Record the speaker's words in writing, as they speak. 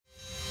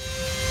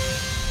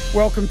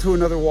Welcome to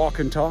another walk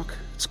and talk.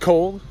 It's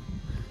cold.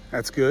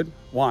 That's good.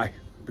 Why?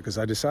 Because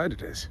I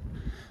decided it is.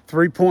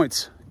 3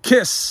 points.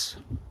 KISS.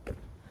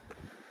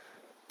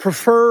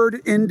 Preferred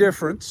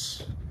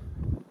indifference.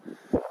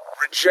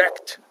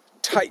 Reject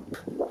type.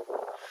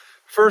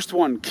 First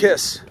one,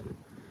 KISS,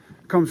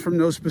 comes from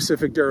no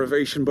specific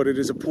derivation, but it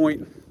is a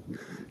point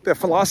that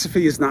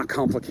philosophy is not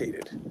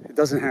complicated. It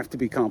doesn't have to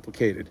be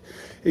complicated.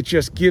 It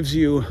just gives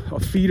you a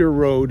feeder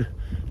road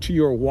to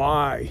your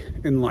why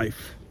in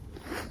life.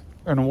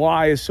 And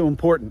why is so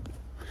important.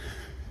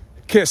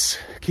 KISS,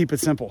 keep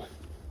it simple.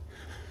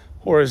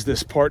 Or as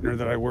this partner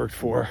that I worked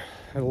for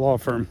at a law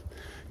firm,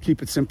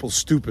 keep it simple,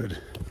 stupid.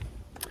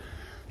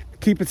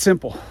 Keep it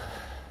simple.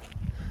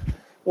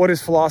 What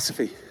is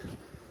philosophy?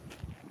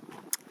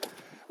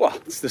 Well,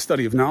 it's the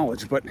study of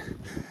knowledge, but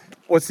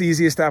what's the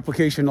easiest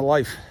application to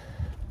life?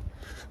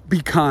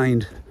 Be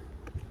kind.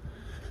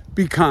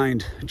 Be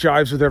kind.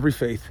 Jives with every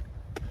faith.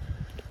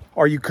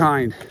 Are you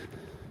kind?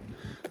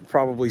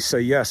 Probably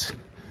say yes.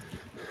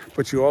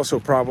 But you also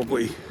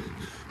probably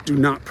do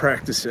not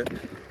practice it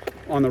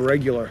on the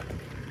regular.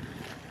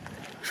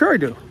 Sure I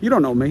do. You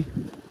don't know me.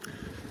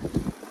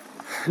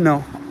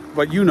 No,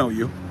 but you know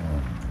you.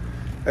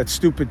 That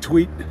stupid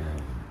tweet,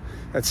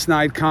 that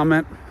snide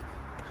comment,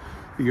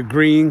 the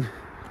agreeing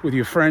with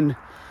your friend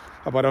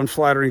about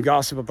unflattering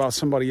gossip about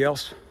somebody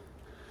else,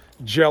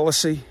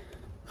 jealousy,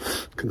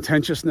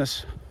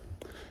 contentiousness,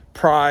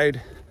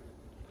 pride,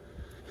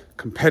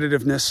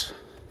 competitiveness.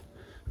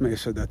 I may have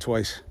said that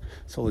twice.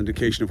 It's all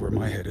indication of where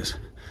my head is.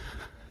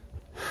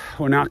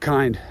 We're not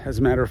kind as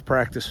a matter of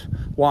practice.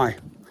 Why?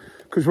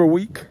 Because we're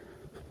weak,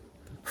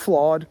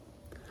 flawed,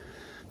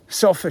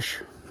 selfish.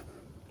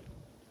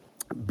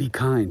 Be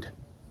kind.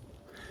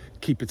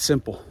 Keep it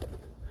simple.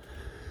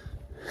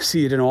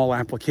 See it in all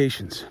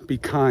applications. Be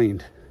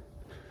kind.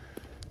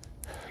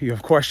 You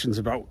have questions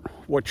about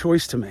what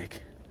choice to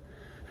make.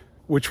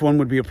 Which one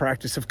would be a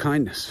practice of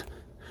kindness?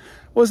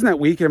 Wasn't that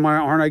weak?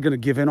 Aren't I going to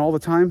give in all the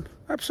time?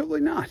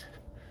 Absolutely not.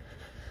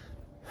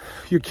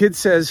 Your kid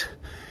says,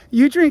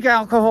 you drink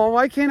alcohol,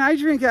 why can't I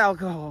drink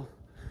alcohol?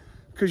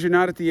 Because you're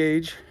not at the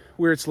age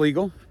where it's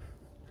legal.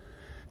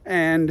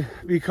 And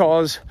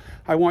because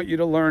I want you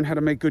to learn how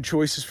to make good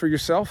choices for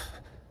yourself.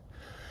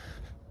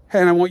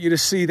 And I want you to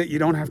see that you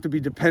don't have to be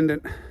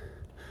dependent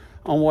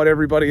on what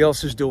everybody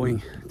else is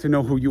doing to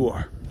know who you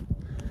are.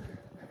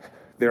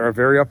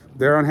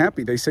 They're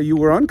unhappy. They say you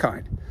were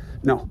unkind.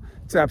 No,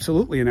 it's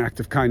absolutely an act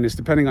of kindness,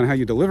 depending on how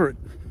you deliver it.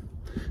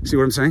 See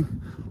what I'm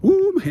saying?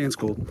 Woo, my hand's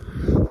cold.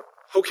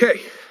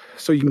 Okay,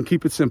 so you can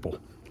keep it simple.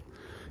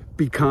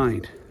 Be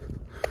kind.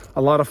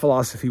 A lot of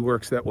philosophy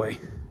works that way.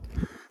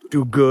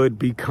 Do good,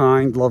 be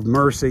kind, love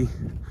mercy.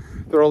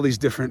 There are all these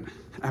different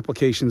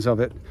applications of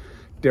it,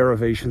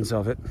 derivations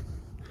of it.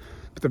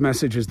 But the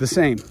message is the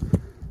same.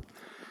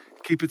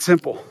 Keep it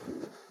simple.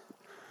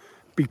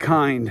 Be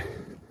kind.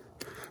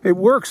 It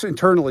works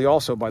internally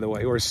also, by the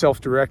way, or is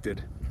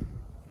self-directed.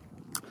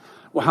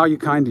 Well, how are you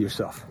kind to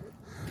yourself?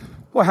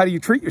 Well, how do you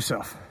treat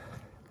yourself?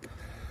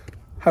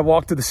 I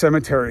walk to the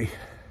cemetery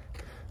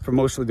for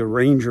mostly the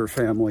Ranger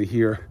family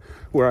here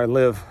where I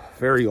live,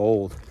 very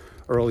old,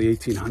 early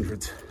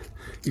 1800s,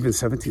 even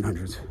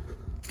 1700s.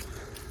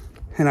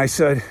 And I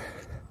said,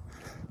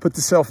 put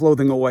the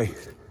self-loathing away.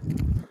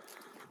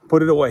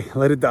 Put it away,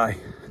 let it die.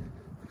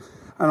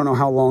 I don't know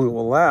how long it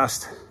will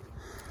last,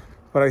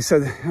 but I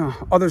said,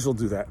 others will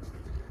do that.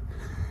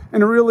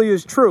 And it really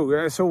is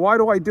true. So why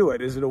do I do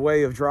it? Is it a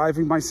way of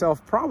driving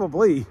myself?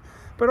 Probably,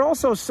 but it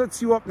also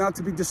sets you up not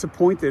to be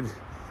disappointed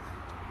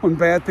when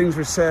bad things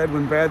are said,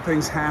 when bad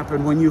things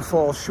happen, when you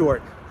fall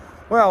short.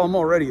 Well, I'm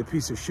already a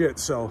piece of shit,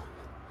 so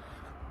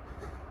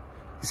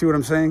you see what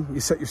I'm saying? You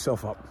set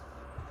yourself up.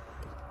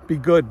 Be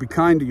good, be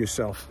kind to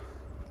yourself.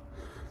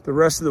 The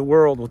rest of the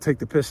world will take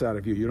the piss out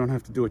of you. You don't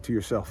have to do it to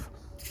yourself.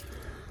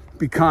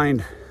 Be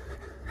kind.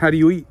 How do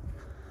you eat?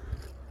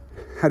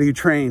 How do you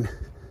train?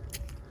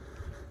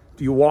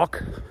 Do you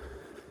walk?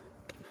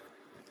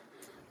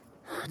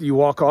 Do you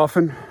walk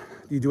often?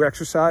 Do you do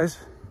exercise?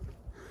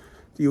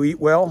 Do you eat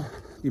well?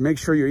 You make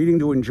sure you're eating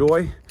to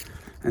enjoy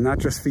and not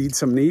just feed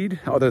some need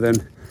other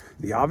than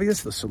the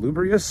obvious, the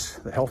salubrious,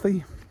 the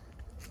healthy.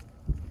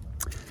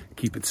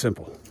 Keep it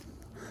simple.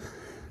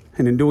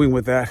 And in doing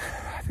with that,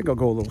 I think I'll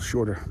go a little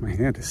shorter. My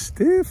hand is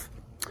stiff.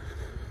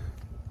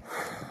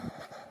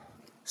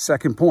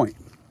 Second point.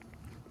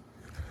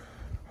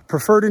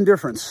 Preferred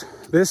indifference.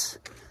 This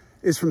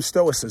is from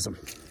Stoicism.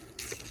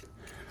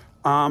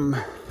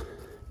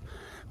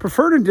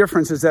 Preferred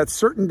indifference is that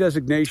certain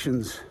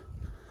designations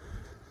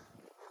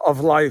of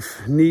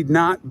life need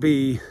not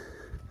be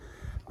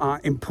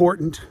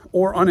important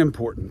or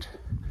unimportant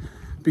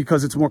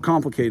because it's more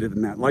complicated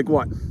than that. Like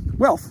what?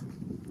 Wealth.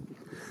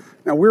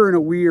 Now, we're in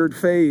a weird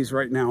phase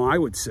right now, I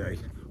would say,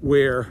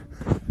 where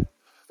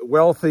the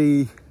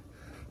wealthy,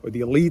 or the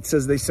elites,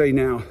 as they say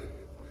now,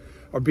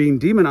 are being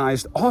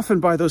demonized often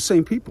by those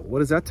same people. What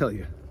does that tell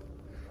you?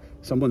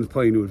 Someone's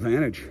playing to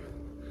advantage.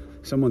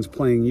 Someone's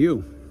playing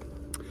you.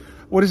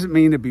 What does it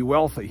mean to be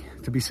wealthy,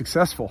 to be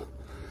successful?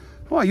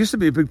 Well, it used to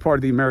be a big part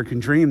of the American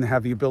dream to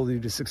have the ability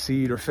to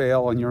succeed or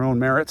fail on your own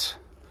merits,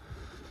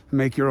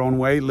 make your own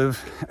way,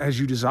 live as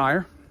you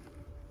desire.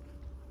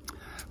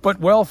 But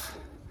wealth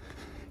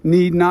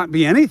need not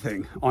be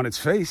anything on its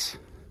face.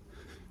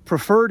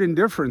 Preferred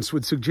indifference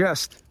would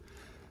suggest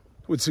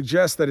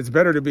that it's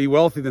better to be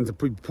wealthy than to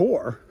be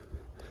poor,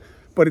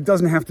 but it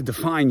doesn't have to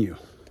define you.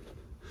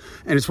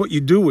 And it's what you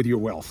do with your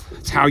wealth.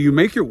 It's how you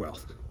make your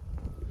wealth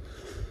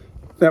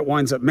that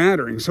winds up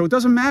mattering. So it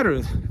doesn't matter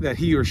that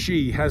he or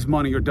she has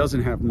money or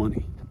doesn't have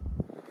money.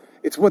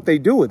 It's what they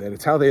do with it.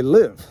 It's how they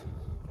live.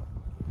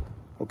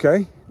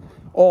 Okay?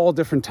 All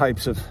different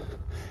types of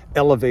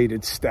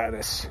elevated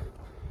status,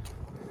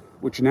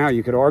 which now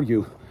you could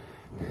argue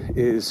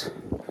is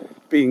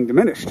being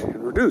diminished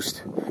and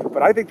reduced.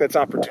 But I think that's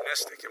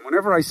opportunistic. And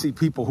whenever I see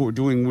people who are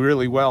doing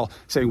really well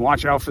saying,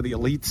 watch out for the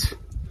elites,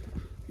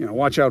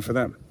 watch out for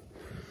them.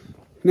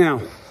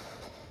 Now,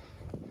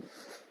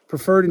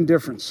 preferred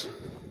indifference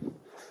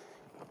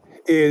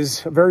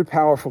is a very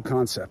powerful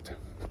concept.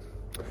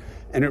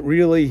 And it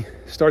really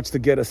starts to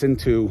get us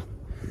into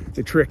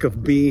the trick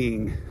of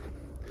being,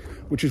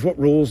 which is what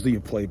rules do you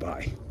play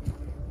by?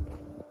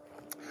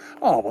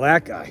 Oh, well,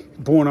 that guy,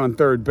 born on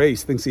third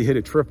base, thinks he hit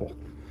a triple.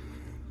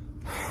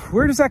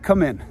 Where does that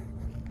come in?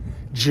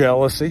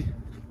 Jealousy.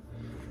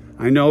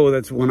 I know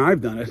that's when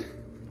I've done it.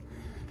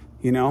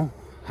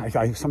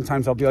 I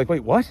sometimes I'll be like,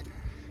 wait, what?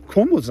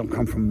 Cuomo doesn't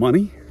come from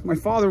money. My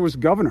father was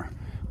governor.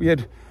 We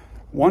had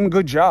one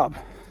good job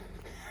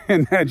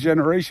in that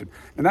generation.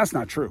 And that's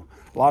not true.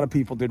 A lot of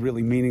people did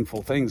really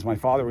meaningful things. My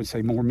father would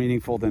say more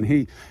meaningful than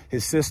he.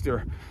 His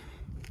sister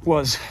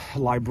was a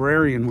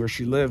librarian where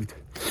she lived.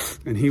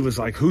 And he was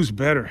like, who's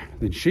better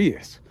than she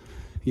is?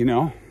 His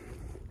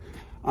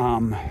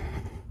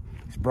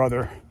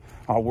brother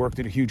worked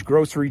at a huge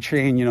grocery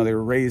chain. They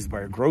were raised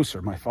by a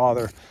grocer.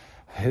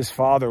 His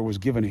father was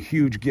given a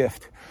huge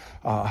gift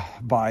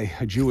by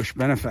a Jewish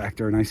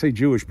benefactor. And I say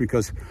Jewish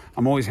because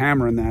I'm always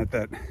hammering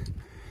that,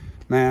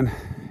 man,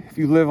 if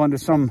you live under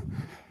some,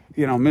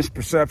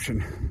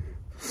 misperception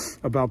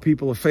about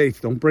people of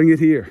faith, don't bring it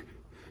here,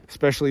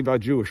 especially about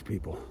Jewish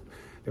people.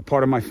 They're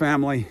part of my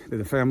family. They're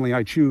the family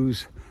I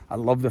choose. I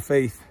love the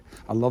faith.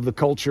 I love the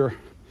culture.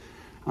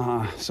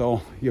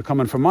 So you're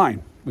coming for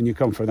mine when you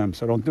come for them,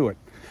 so don't do it.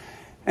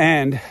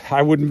 And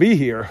I wouldn't be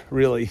here,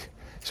 really,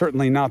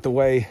 certainly not the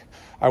way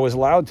I was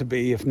allowed to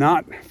be, if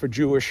not for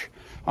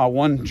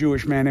one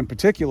Jewish man in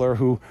particular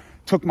who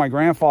took my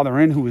grandfather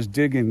in, who was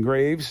digging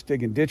graves,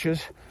 digging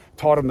ditches,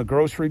 taught him the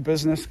grocery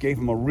business, gave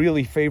him a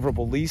really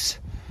favorable lease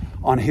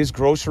on his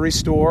grocery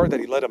store that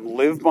he let him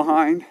live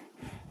behind,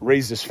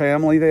 raised his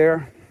family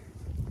there.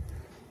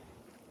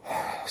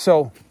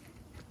 So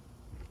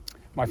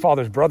my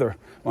father's brother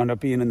wound up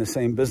being in the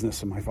same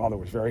business, and my father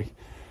was very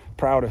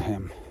proud of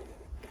him.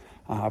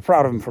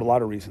 Proud of him for a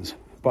lot of reasons.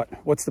 But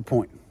what's the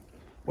point?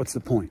 What's the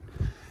point?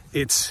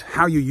 It's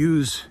how you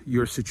use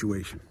your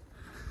situation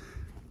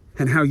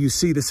and how you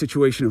see the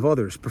situation of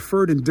others.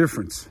 Preferred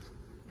indifference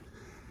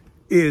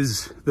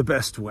is the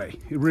best way.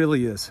 It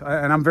really is.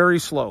 And I'm very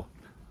slow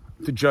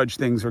to judge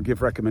things or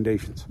give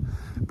recommendations.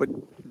 But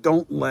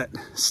don't let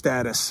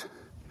status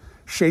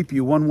shape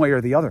you one way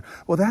or the other.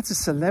 Well, that's a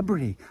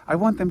celebrity. I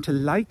want them to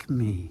like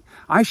me.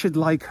 I should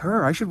like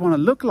her. I should want to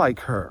look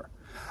like her.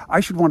 I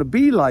should want to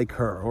be like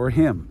her or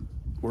him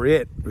or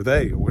it or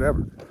they or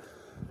whatever.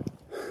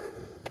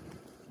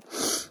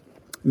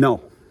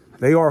 No,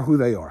 they are who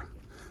they are.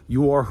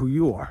 You are who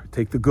you are.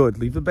 Take the good,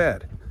 leave the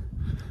bad.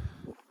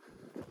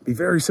 Be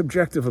very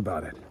subjective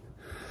about it.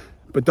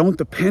 But don't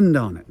depend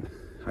on it.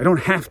 I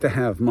don't have to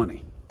have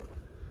money.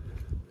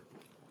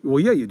 Well,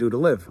 yeah, you do to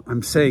live.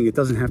 I'm saying it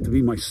doesn't have to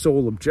be my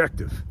sole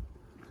objective.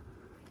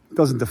 It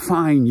doesn't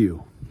define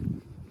you.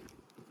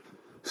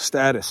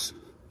 Status,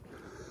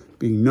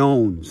 being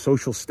known,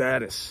 social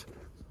status,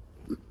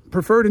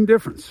 preferred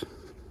indifference.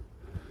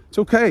 It's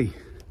okay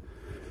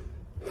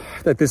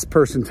that this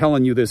person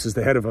telling you this is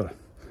the head of a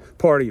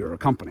party or a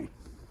company.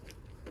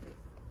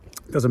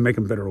 It doesn't make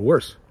them better or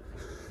worse.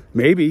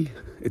 Maybe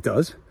it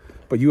does,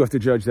 but you have to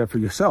judge that for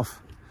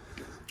yourself.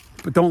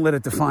 But don't let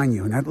it define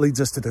you. And that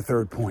leads us to the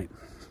third point.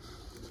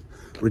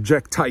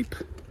 Reject type.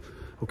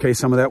 Okay,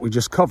 some of that we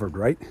just covered,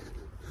 right?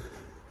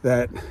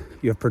 That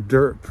you have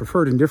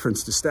preferred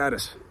indifference to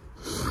status.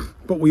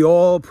 But we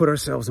all put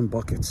ourselves in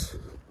buckets.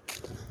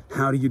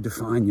 How do you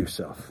define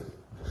yourself?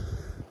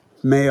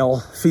 Male,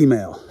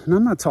 female. And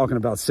I'm not talking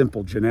about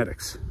simple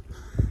genetics.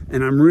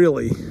 And I'm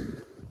really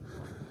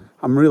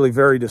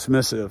very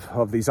dismissive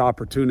of these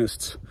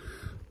opportunists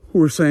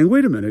who are saying,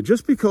 wait a minute,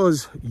 just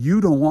because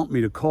you don't want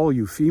me to call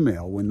you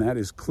female when that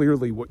is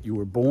clearly what you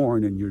were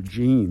born in your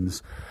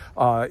genes,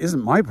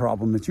 isn't my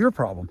problem, it's your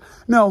problem.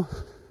 No,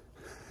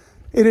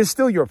 it is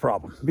still your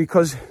problem,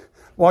 because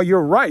while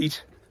you're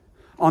right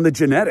on the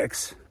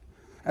genetics,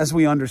 as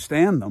we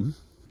understand them,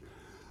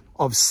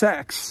 of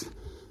sex,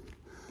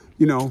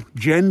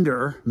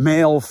 gender,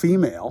 male,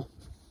 female,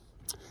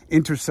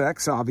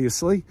 intersex,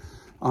 obviously,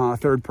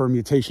 third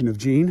permutation of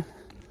gene,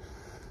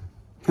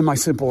 in my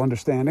simple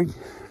understanding,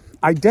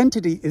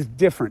 identity is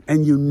different,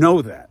 and you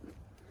know that.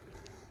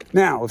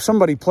 Now, if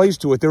somebody plays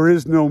to it, there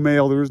is no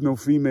male, there is no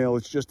female,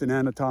 it's just an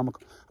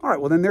anatomical. All right,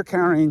 well, then they're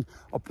carrying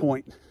a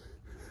point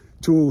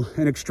to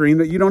an extreme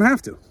that you don't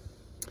have to.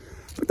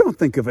 But don't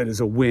think of it as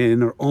a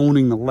win or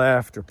owning the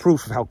left or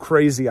proof of how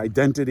crazy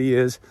identity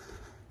is.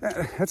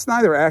 That's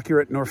neither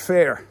accurate nor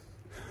fair.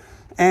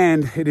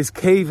 And it is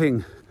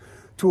caving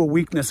to a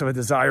weakness of a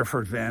desire for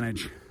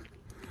advantage.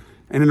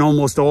 And in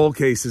almost all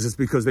cases, it's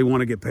because they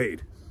want to get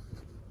paid.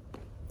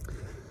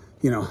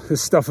 You know,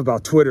 this stuff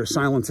about Twitter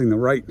silencing the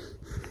right.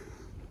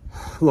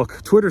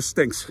 Look, Twitter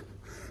stinks.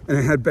 And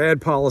it had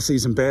bad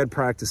policies and bad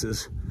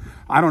practices.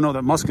 I don't know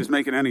that Musk is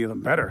making any of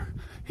them better.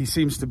 He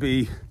seems to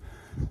be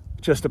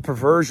just a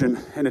perversion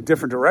in a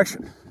different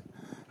direction.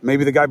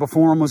 Maybe the guy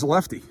before him was a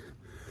lefty.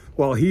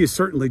 Well, he is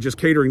certainly just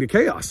catering to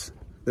chaos,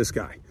 this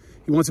guy.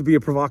 He wants to be a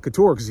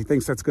provocateur because he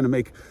thinks that's going to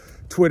make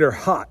Twitter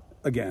hot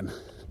again.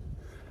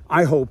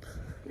 I hope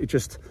it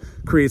just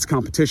creates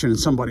competition and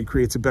somebody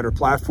creates a better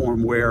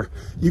platform where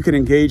you can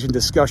engage in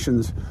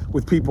discussions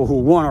with people who,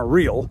 one, are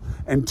real,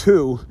 and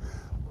two,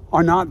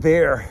 are not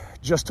there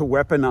just to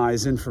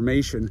weaponize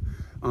information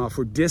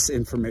for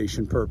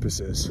disinformation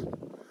purposes.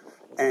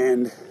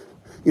 And,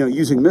 you know,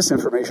 using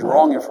misinformation,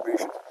 wrong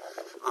information,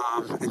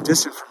 and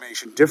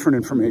disinformation, different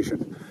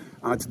information,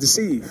 to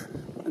deceive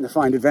and to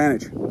find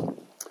advantage.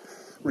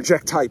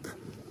 Reject type.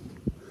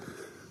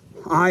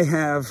 I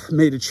have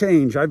made a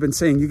change. I've been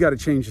saying you got to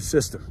change the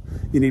system.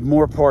 You need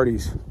more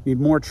parties. You need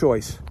more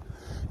choice.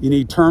 You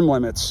need term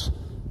limits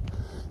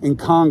in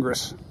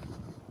Congress.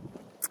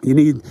 You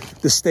need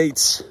the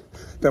states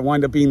that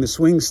wind up being the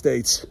swing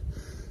states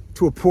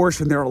to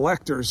apportion their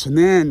electors. And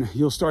then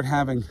you'll start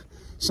having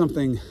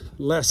something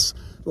less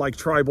like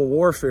tribal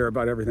warfare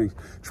about everything.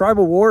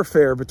 Tribal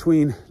warfare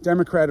between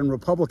Democrat and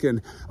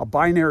Republican, a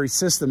binary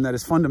system that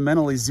is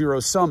fundamentally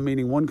zero-sum,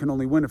 meaning one can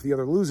only win if the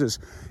other loses,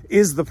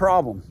 is the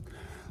problem.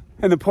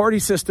 And the party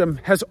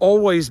system has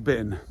always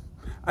been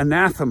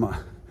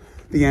anathema,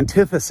 the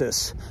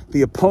antithesis,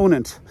 the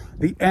opponent,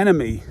 the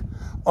enemy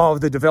of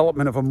the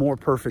development of a more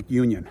perfect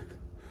union.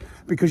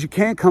 Because you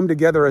can't come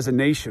together as a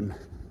nation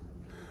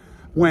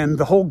when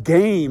the whole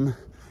game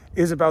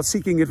is about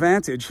seeking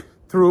advantage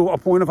through a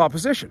point of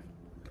opposition.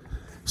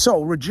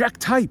 So reject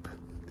type.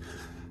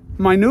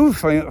 My new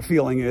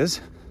feeling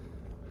is,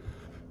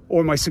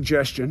 or my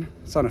suggestion,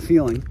 it's not a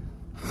feeling,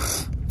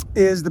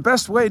 is the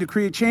best way to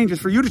create change is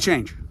for you to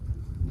change.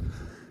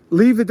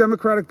 Leave the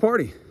Democratic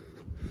Party.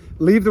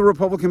 Leave the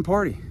Republican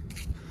Party.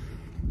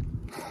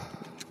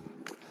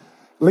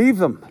 Leave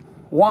them.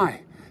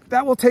 Why?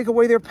 That will take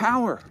away their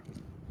power.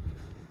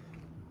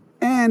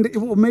 And it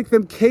will make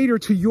them cater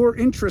to your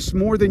interests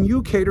more than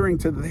you catering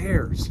to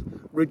theirs.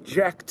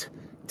 Reject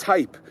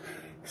type.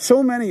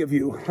 So many of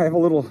you, I have a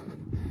little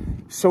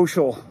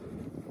social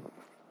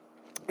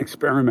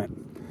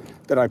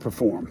experiment that I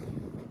perform.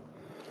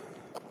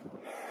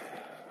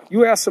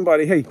 You ask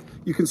somebody, hey,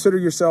 you consider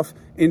yourself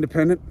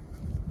independent?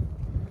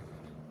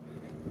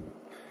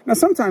 Now,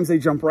 sometimes they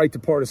jump right to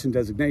partisan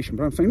designation,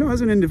 but I'm saying, no,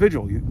 as an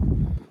individual, you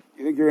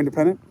think you're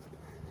independent?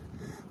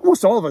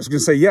 Almost all of us are going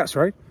to say yes,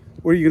 right?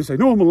 What are you going to say?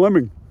 No, I'm a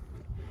lemming.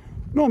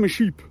 No, I'm a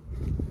sheep.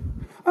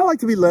 I like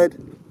to be led.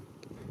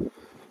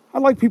 I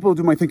like people to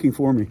do my thinking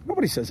for me.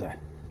 Nobody says that.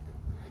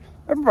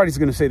 Everybody's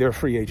going to say they're a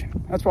free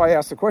agent. That's why I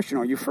asked the question,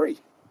 are you free?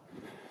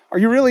 Are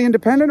you really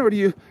independent, or do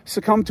you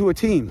succumb to a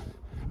team?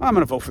 I'm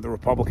going to vote for the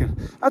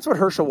Republican. That's what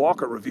Herschel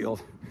Walker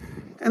revealed.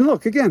 And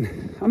look,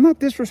 again, I'm not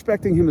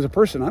disrespecting him as a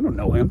person. I don't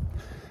know him.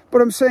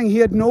 But I'm saying he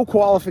had no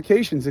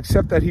qualifications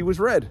except that he was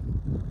red.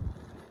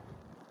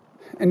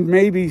 And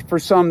maybe for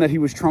some that he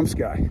was Trump's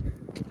guy.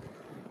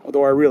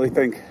 Although I really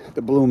think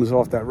the bloom is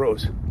off that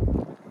rose.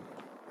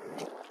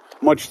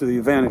 Much to the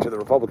advantage of the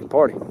Republican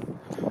Party.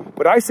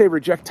 But I say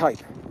reject type.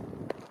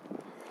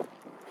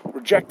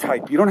 Reject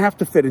type. You don't have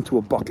to fit into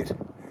a bucket,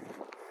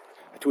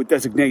 to a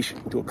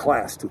designation, to a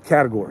class, to a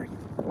category.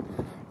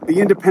 Be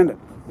independent.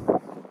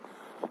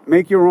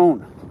 Make your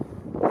own.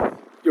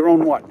 Your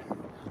own what?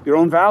 Your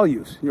own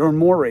values, your own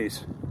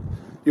mores,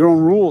 your own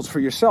rules for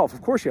yourself.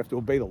 Of course you have to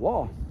obey the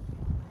law.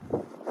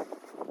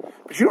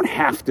 But you don't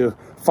have to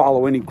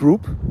follow any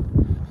group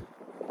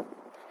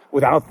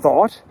without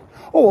thought.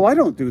 Oh, well, I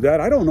don't do that.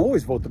 I don't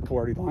always vote the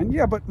party line.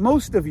 Yeah, but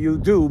most of you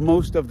do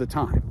most of the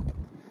time.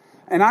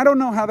 And I don't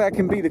know how that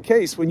can be the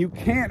case when you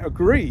can't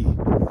agree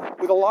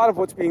with a lot of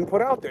what's being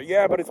put out there.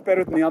 Yeah, but it's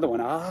better than the other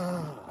one.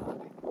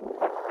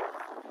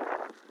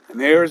 And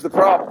there's the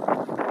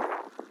problem.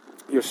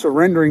 You're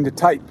surrendering to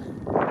type.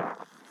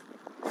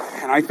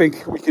 And I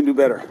think we can do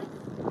better.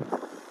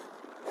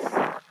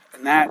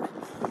 And that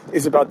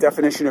is about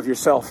definition of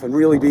yourself and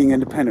really being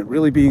independent,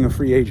 really being a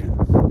free agent.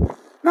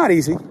 Not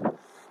easy.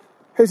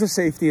 There's a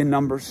safety in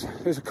numbers.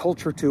 There's a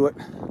culture to it.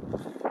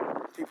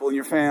 People in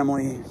your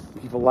family,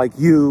 people like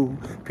you,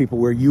 people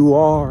where you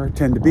are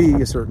tend to be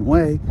a certain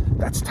way.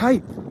 That's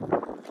type.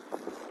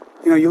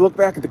 You know, you look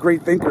back at the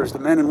great thinkers, the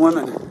men and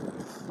women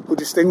who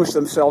distinguish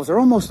themselves, they're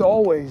almost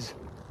always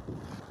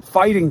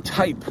fighting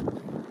type,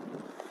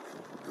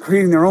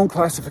 creating their own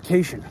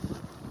classification.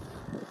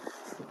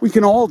 We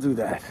can all do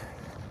that.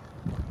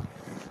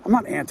 I'm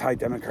not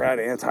anti-Democrat,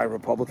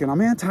 anti-Republican.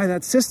 I'm anti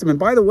that system. And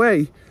by the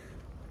way,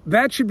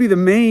 that should be the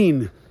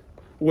main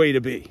way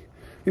to be.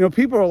 You know,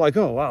 people are like,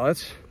 oh, wow,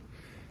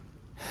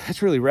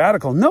 that's really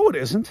radical. No, it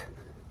isn't.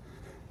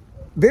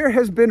 There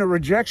has been a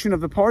rejection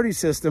of the party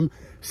system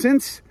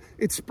since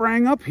it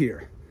sprang up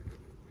here.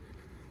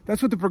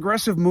 That's what the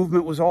progressive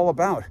movement was all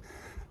about.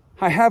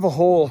 I have a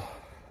whole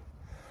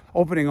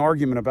opening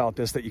argument about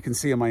this that you can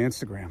see on my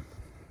Instagram.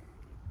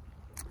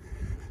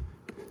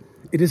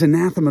 It is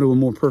anathema to a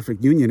more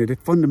perfect union. It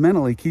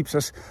fundamentally keeps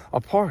us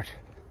apart.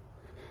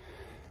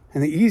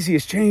 And the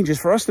easiest change is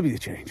for us to be the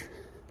change.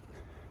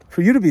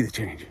 For you to be the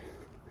change.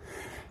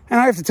 And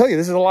I have to tell you,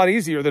 this is a lot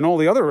easier than all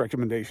the other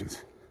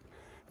recommendations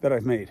that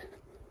I've made.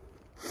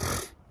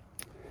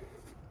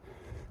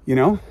 You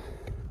know?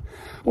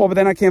 Well, but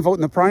then I can't vote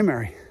in the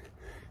primary.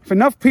 If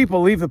enough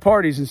people leave the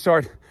parties and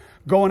start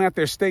going at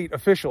their state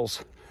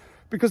officials,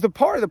 because the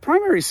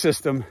primary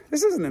system,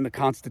 this isn't in the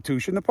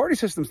Constitution. The party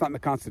system's not in the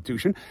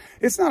Constitution.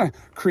 It's not a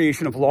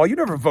creation of law. You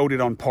never voted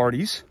on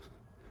parties.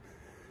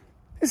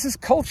 This is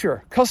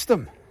culture,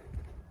 custom,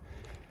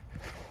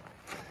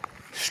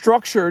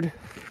 structured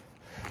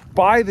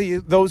by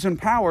those in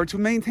power to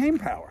maintain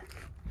power.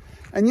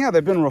 And yeah, there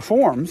have been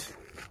reforms,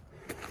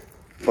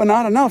 but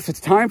not enough. It's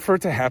time for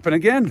it to happen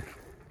again.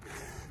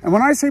 And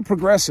when I say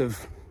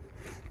progressive,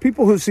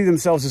 people who see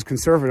themselves as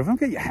conservative, don't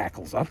get your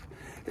hackles up.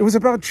 It was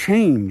about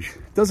change.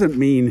 It doesn't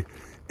mean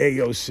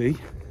AOC,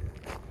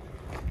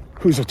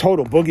 who's a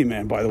total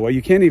boogeyman, by the way.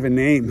 You can't even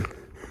name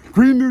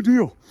Green New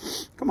Deal.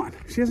 Come on.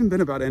 She hasn't been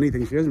about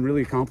anything. She hasn't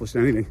really accomplished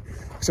anything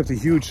except a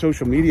huge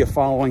social media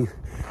following,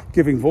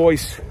 giving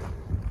voice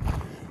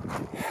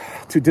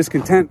to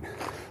discontent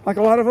like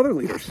a lot of other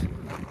leaders.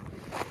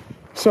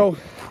 So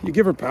you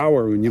give her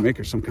power when you make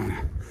her some kind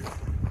of,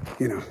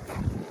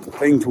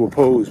 thing to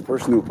oppose,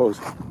 person to oppose.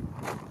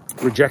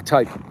 Reject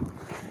type.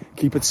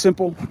 Keep it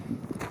simple.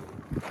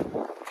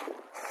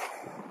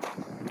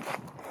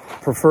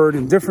 Preferred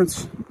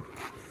indifference,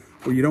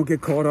 where you don't get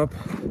caught up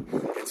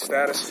in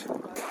status.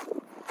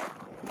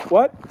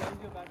 What?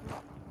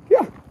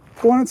 Yeah,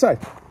 go on inside.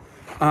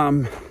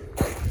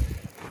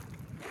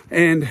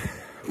 And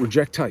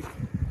reject type.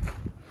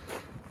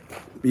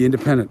 Be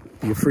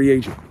independent. Be a free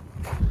agent.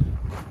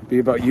 Be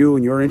about you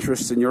and your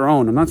interests and your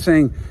own. I'm not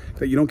saying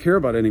that you don't care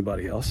about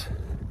anybody else.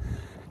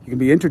 You can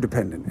be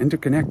interdependent,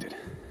 interconnected.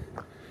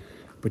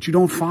 But you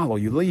don't follow,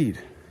 you lead.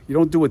 You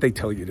don't do what they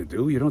tell you to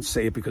do. You don't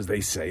say it because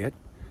they say it.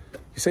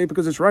 You say it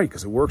because it's right,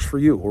 because it works for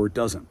you, or it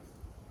doesn't.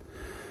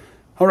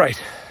 All right.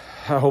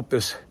 I hope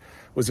this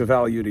was of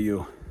value to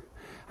you.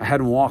 I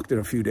hadn't walked in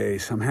a few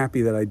days. I'm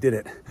happy that I did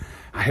it.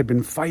 I had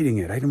been fighting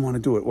it. I didn't want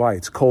to do it. Why?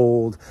 It's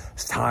cold. I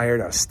was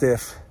tired. I was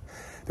stiff.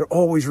 There are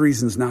always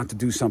reasons not to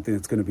do something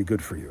that's going to be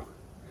good for you.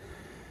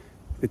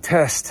 The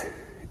test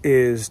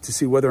is to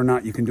see whether or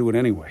not you can do it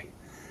anyway.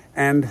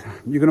 And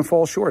you're going to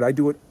fall short. I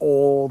do it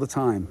all the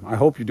time. I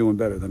hope you're doing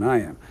better than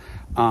I am.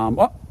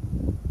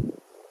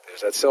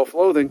 There's that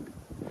self-loathing.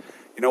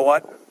 You know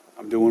what?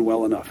 I'm doing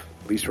well enough,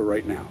 at least for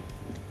right now.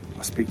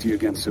 I'll speak to you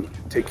again soon.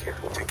 Take care.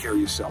 Take care of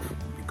yourself.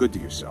 Be good to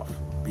yourself.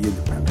 Be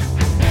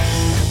independent.